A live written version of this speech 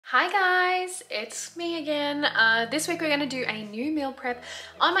Hi guys, it's me again. This week we're going to do a new meal prep.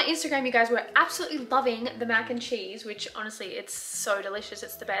 On my Instagram, you guys were absolutely loving the mac and cheese, which honestly, it's so delicious.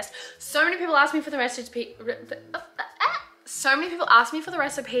 It's the best. So many people asked me for the recipe.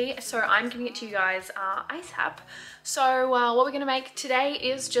 So I'm giving it to you guys ASAP. So what we're gonna make today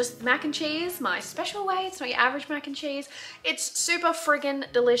is just mac and cheese, my special way. It's not your average mac and cheese. It's super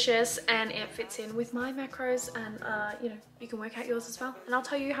friggin' delicious and it fits in with my macros, and you know, you can work out yours as well. And I'll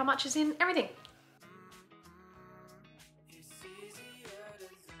tell you how much is in everything.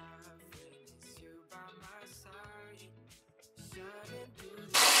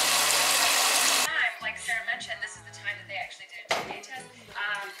 Like Sarah mentioned, this is the time that they actually did a DNA test.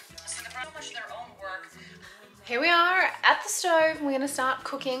 So they've done so much of their own work. Here we are at the stove. We're gonna start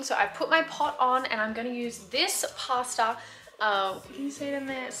cooking. So I put my pot on and I'm gonna use this pasta. Can you see it in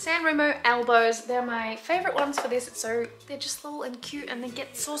there? San Remo elbows. They're my favorite ones for this. They're just little and cute, and the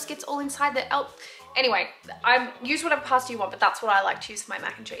sauce gets all inside the Anyway, use whatever pasta you want, but that's what I like to use for my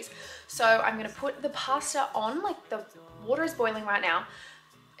mac and cheese. So I'm gonna put the pasta on, like the water is boiling right now.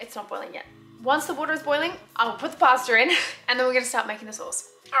 It's not boiling yet. Once the water is boiling, I'll put the pasta in and then we're gonna start making the sauce.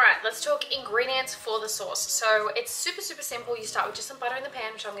 All right, let's talk ingredients for the sauce. So it's super simple. You start with just some butter in the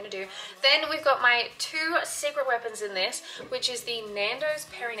pan, which I'm gonna do. Then we've got my two secret weapons in this, which is the Nando's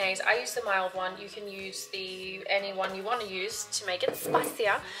Peri-Nase. I use the mild one. You can use any one you wanna use to make it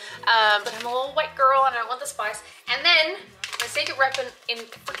spicier. But I'm a little white girl and I don't want the spice. And then my secret weapon in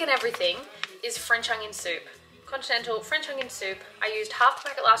freaking everything is French onion soup. Continental French onion soup. I used half the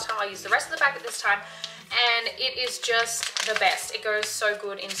packet last time. I used the rest of the packet this time, and it is just the best. It goes so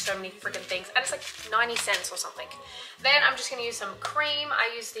good in so many freaking things, and it's like 90 cents or something. Then I'm just gonna use some cream. I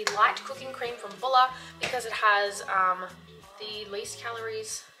use the light cooking cream from Bulla because it has the least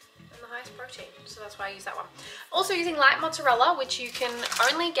calories and the highest protein, so that's why I use that one. Also using light mozzarella, which you can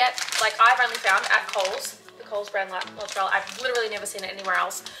only get, like I've only found at Coles, the Coles brand light mozzarella. I've literally never seen it anywhere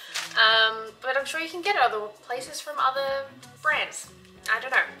else. But I'm sure you can get it other places from other brands. I don't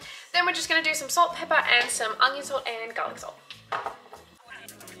know. Then we're just gonna do some salt, pepper, and some onion salt and garlic salt.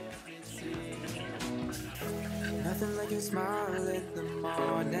 Nothing like a smile in the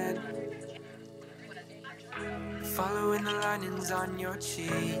morning. Following the linings on your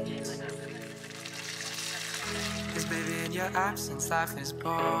cheeks. 'Cause baby, in your absence, life is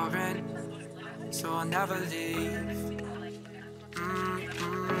boring. So I'll never leave.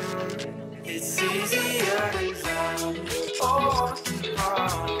 It's easier to love. Oh.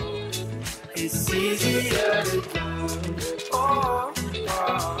 It's easier to love. Oh.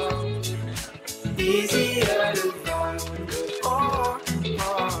 Easier to love. Oh.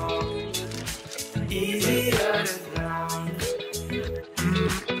 Easier to love.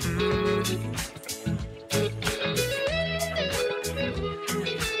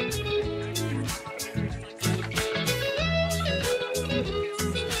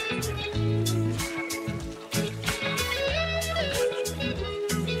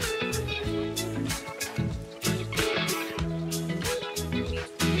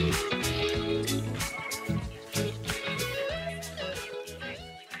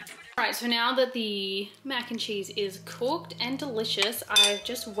 Alright, so now that the mac and cheese is cooked and delicious, I've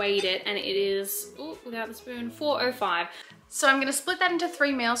just weighed it and it is, ooh, without the spoon, 405. So I'm gonna split that into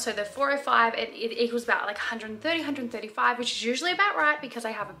 3 meals. So the 405, it equals about like 130, 135, which is usually about right because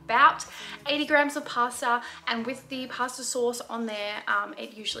I have about 80 grams of pasta, and with the pasta sauce on there,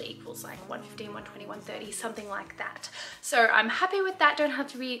 it usually equals like 115, 120, 130, something like that. So I'm happy with that. Don't have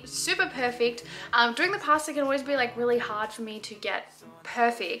to be super perfect. Doing the pasta can always be like really hard for me to get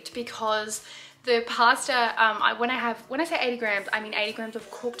perfect because the pasta, when I say 80 grams, I mean 80 grams of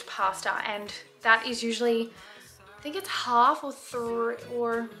cooked pasta, and that is usually, I think it's half or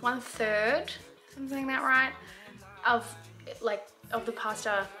 1/3, something like that, right, of the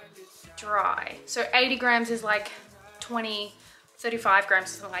pasta dry. So 80 grams is like 35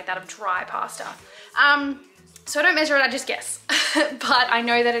 grams or something like that of dry pasta. So I don't measure it, I just guess. But I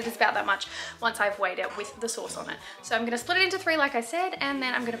know that it is about that much once I've weighed it with the sauce on it. So I'm gonna split it into 3 like I said, and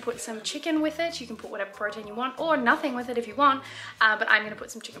then I'm gonna put some chicken with it. You can put whatever protein you want or nothing with it if you want, but I'm gonna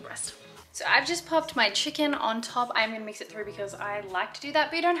put some chicken breast. So I've just popped my chicken on top. I'm gonna mix it through because I like to do that,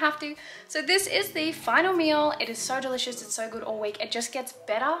 but you don't have to. So this is the final meal. It is so delicious, it's so good all week. It just gets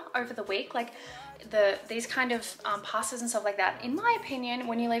better over the week. Like these kind of pastas and stuff like that, in my opinion,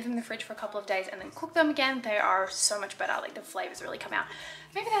 when you leave them in the fridge for a couple of days and then cook them again, they are so much better. Like the flavors really come out.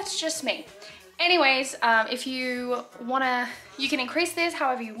 Maybe that's just me. Anyways, if you wanna, you can increase this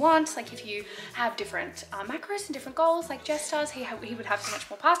however you want. Like if you have different macros and different goals, like Jess does, he would have so much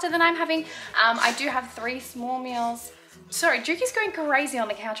more pasta than I'm having. I do have 3 small meals Sorry, Juki's going crazy on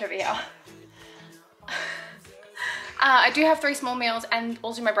the couch over here. I do have 3 small meals and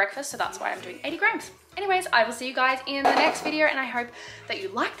also my breakfast, so that's why I'm doing 80 grams. Anyways, I will see you guys in the next video, and I hope that you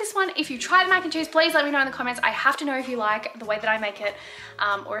like this one. If you try the mac and cheese, please let me know in the comments. I have to know if you like the way that I make it,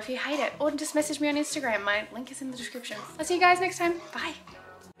 or if you hate it, or just message me on Instagram. My link is in the description. I'll see you guys next time. Bye.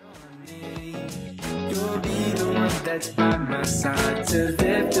 You'll be the one that's by my side to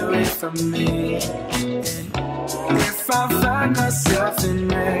lift away from me. If I find myself in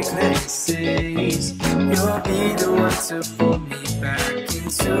reckless seas, you'll be the one to pull me back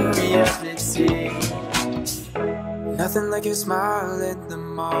into reality. Nothing like your smile in the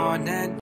morning.